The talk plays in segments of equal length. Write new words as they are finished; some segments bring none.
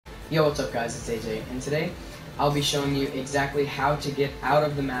Yo, what's up guys, it's AJ, and today I'll be showing you exactly how to get out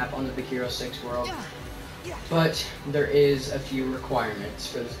of the map on the Big Hero 6 world, but there is a few requirements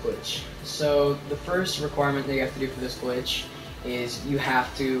for this glitch. So the first requirement that you have to do for this glitch is you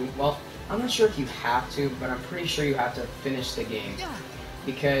have to, well, I'm not sure if you have to, but I'm pretty sure you have to finish the game,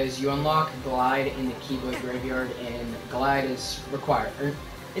 because you unlock Glide in the Keyblade Graveyard, and Glide is required, or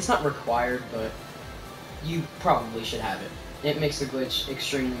it's not required, but you probably should have it. It makes the glitch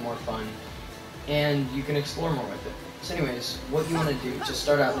extremely more fun, and you can explore more with it. So anyways, what you want to do to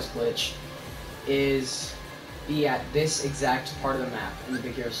start out this glitch is be at this exact part of the map in the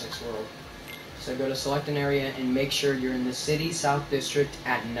Big Hero 6 world. So go to select an area and make sure you're in the City South District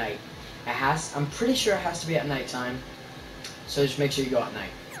at night. I'm pretty sure it has to be at nighttime, so just make sure you go at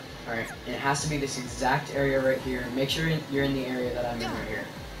night. Alright, and it has to be this exact area right here. Make sure you're in the area that I'm in right here.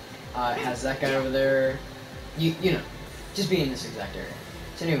 It has that guy over there. You know. Just be in this exact area.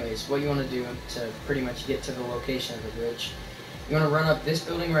 So anyways, what you want to do to pretty much get to the location of the glitch, you want to run up this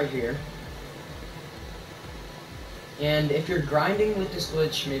building right here. And if you're grinding with this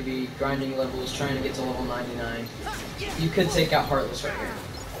glitch, maybe grinding levels, trying to get to level 99, you could take out Heartless right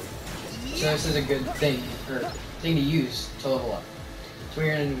here. So this is a good thing, or thing to use to level up. So what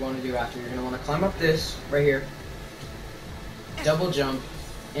you're going to want to do after, you're going to want to climb up this right here, double jump,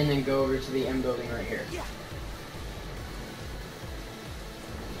 and then go over to the M building right here.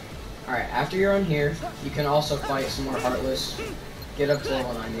 Alright, after you're on here, you can also fight some more Heartless, get up to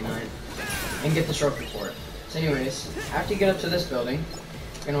level 99, and get the trophy for it. So anyways, after you get up to this building,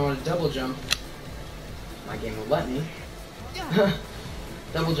 you're going to want to double jump. My game will let me.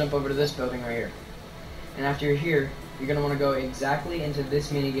 Double jump over to this building right here. And after you're here, you're going to want to go exactly into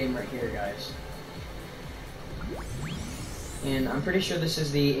this minigame right here, guys. And I'm pretty sure this is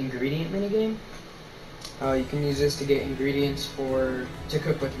the ingredient minigame. You can use this to get ingredients to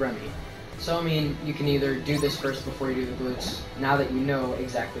cook with Remy. So I mean, you can either do this first before you do the glitch, now that you know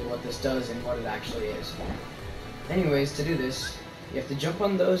exactly what this does and what it actually is. Anyways, to do this, you have to jump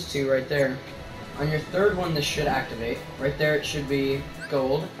on those two right there. On your third one, this should activate. Right there it should be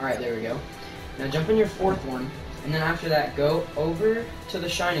gold. Alright, there we go. Now jump on your fourth one, and then after that, go over to the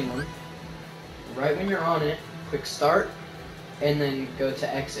shining one. Right when you're on it, click start, and then go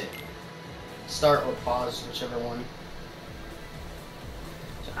to exit. Start or pause, whichever one.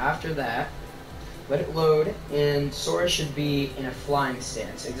 So after that, let it load, and Sora should be in a flying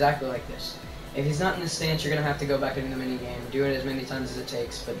stance, exactly like this. If he's not in this stance, you're going to have to go back into the minigame, do it as many times as it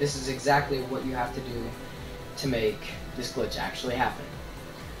takes, but this is exactly what you have to do to make this glitch actually happen.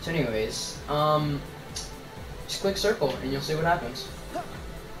 So anyways, just click circle, and you'll see what happens.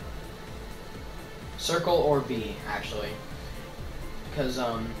 Circle or B, actually. Because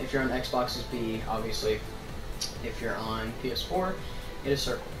if you're on Xbox, it's B, obviously. If you're on PS4, it is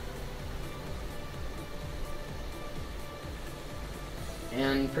circle.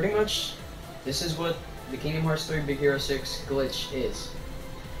 And pretty much, this is what the Kingdom Hearts 3 Big Hero 6 glitch is.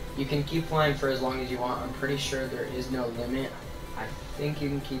 You can keep flying for as long as you want. I'm pretty sure there is no limit. I think you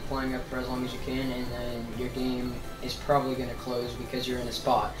can keep flying up for as long as you can, and then your game is probably going to close because you're in a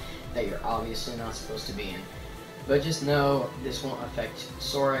spot that you're obviously not supposed to be in. But just know, this won't affect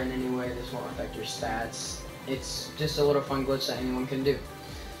Sora in any way, this won't affect your stats. It's just a little fun glitch that anyone can do.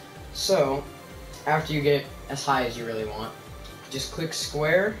 So, after you get as high as you really want, just click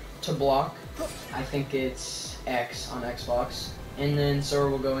square to block. I think it's X on Xbox. And then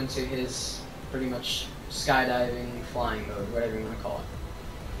Sora will go into his pretty much skydiving, flying mode, whatever you want to call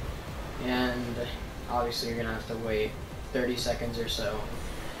it. And obviously you're going to have to wait 30 seconds or so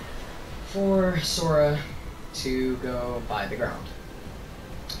for Sora to go by the ground.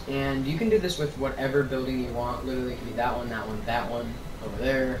 And you can do this with whatever building you want. Literally, it could be that one, that one, that one, over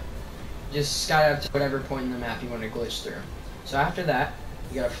there. Just skydive to whatever point in the map you want to glitch through. So after that,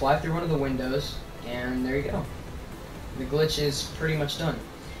 you gotta fly through one of the windows, and there you go. The glitch is pretty much done.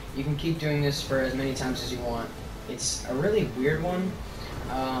 You can keep doing this for as many times as you want. It's a really weird one.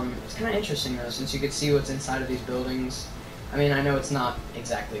 It's kind of interesting though, since you could see what's inside of these buildings. I mean, I know it's not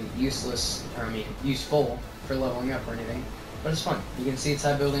exactly useless, or I mean, useful for leveling up or anything, but it's fun. You can see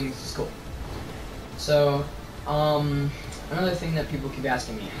inside buildings, it's cool. So, another thing that people keep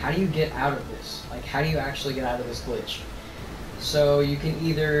asking me, how do you get out of this? Like, how do you actually get out of this glitch? So, you can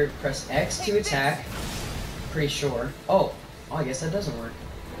either press X to attack, pretty sure. Oh, I guess that doesn't work.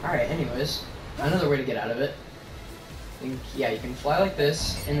 Alright, anyways, another way to get out of it. Yeah, you can fly like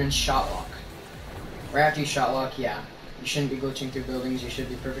this, and then shot lock. Right after you shot lock, yeah. You shouldn't be glitching through buildings, you should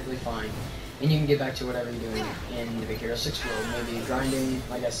be perfectly fine. And you can get back to whatever you're doing in the Big Hero 6 world, maybe grinding,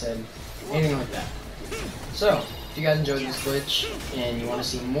 like I said, anything like that. So, if you guys enjoyed this glitch and you want to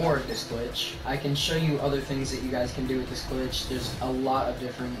see more of this glitch, I can show you other things that you guys can do with this glitch. There's a lot of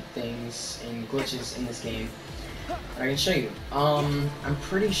different things and glitches in this game that I can show you. I'm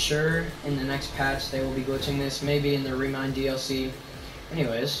pretty sure in the next patch they will be glitching this, maybe in the Remind DLC.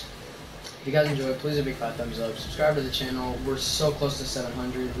 Anyways, if you guys enjoyed, please a big fat thumbs up. Subscribe to the channel. We're so close to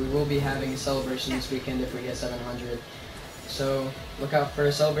 700. We will be having a celebration this weekend if we get 700. So look out for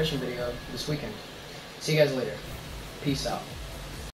a celebration video this weekend. See you guys later. Peace out.